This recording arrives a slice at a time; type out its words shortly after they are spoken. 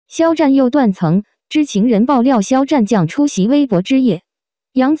肖战又断层，知情人爆料肖战将出席微博之夜。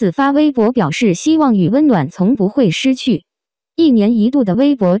杨紫发微博表示希望与温暖从不会失去。一年一度的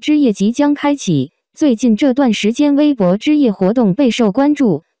微博之夜即将开启，最近这段时间微博之夜活动备受关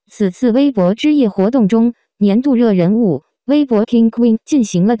注。此次微博之夜活动中，年度热人物微博 King Queen 进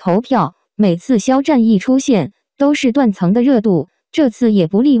行了投票，每次肖战一出现，都是断层的热度，这次也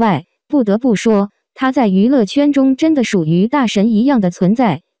不例外。不得不说，他在娱乐圈中真的属于大神一样的存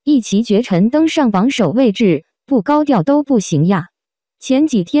在，一骑绝尘登上榜首位置，不高调都不行呀。前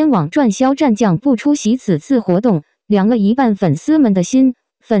几天网传肖战将不出席此次活动，凉了一半粉丝们的心，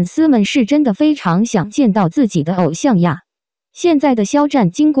粉丝们是真的非常想见到自己的偶像呀。现在的肖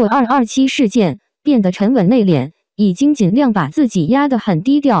战经过227事件，变得沉稳内敛，已经尽量把自己压得很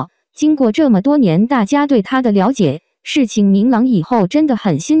低调。经过这么多年大家对他的了解，事情明朗以后真的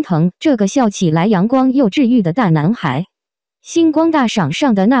很心疼这个笑起来阳光又治愈的大男孩。星光大赏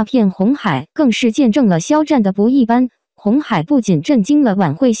上的那片红海更是见证了肖战的不一般，红海不仅震惊了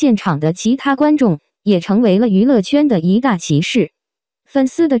晚会现场的其他观众，也成为了娱乐圈的一大奇事。粉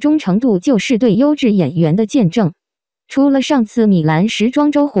丝的忠诚度就是对优质演员的见证。除了上次米兰时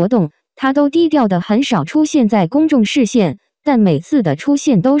装周活动，他都低调的很少出现在公众视线，但每次的出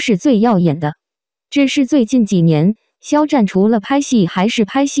现都是最耀眼的。只是最近几年，肖战除了拍戏还是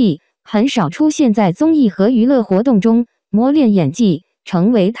拍戏，很少出现在综艺和娱乐活动中，磨练演技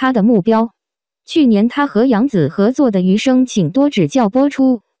成为他的目标。去年他和杨紫合作的《余生请多指教》播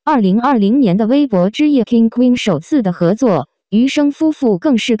出，2020年的微博之夜 King Queen 首次的合作，余生夫妇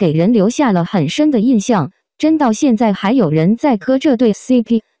更是给人留下了很深的印象，真到现在还有人在磕这对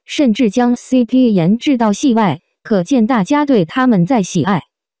CP， 甚至将 CP 研制到戏外，可见大家对他们在喜爱。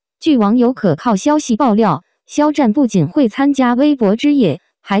据网友可靠消息爆料，肖战不仅会参加微博之夜，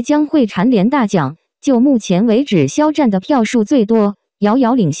还将会蝉联大奖。就目前为止，肖战的票数最多，遥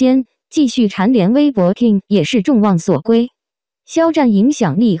遥领先，继续蝉联微博 King 也是众望所归。肖战影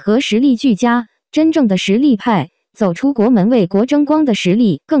响力和实力俱佳，真正的实力派，走出国门为国争光的实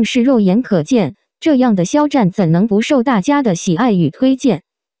力更是肉眼可见。这样的肖战怎能不受大家的喜爱与推荐？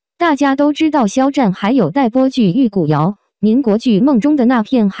大家都知道肖战还有待播剧《玉骨遥》，民国剧《梦中的那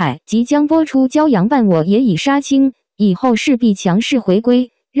片海》即将播出，骄阳伴我也已杀青，以后势必强势回归，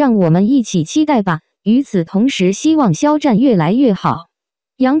让我们一起期待吧。与此同时，希望肖战越来越好。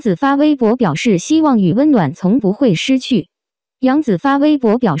杨紫发微博表示希望与温暖从不会失去。杨紫发微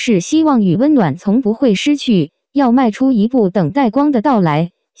博表示希望与温暖从不会失去，要迈出一步等待光的到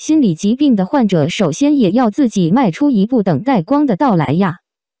来。心理疾病的患者首先也要自己迈出一步等待光的到来呀。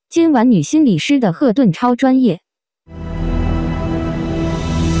今晚女心理师的赫顿超专业。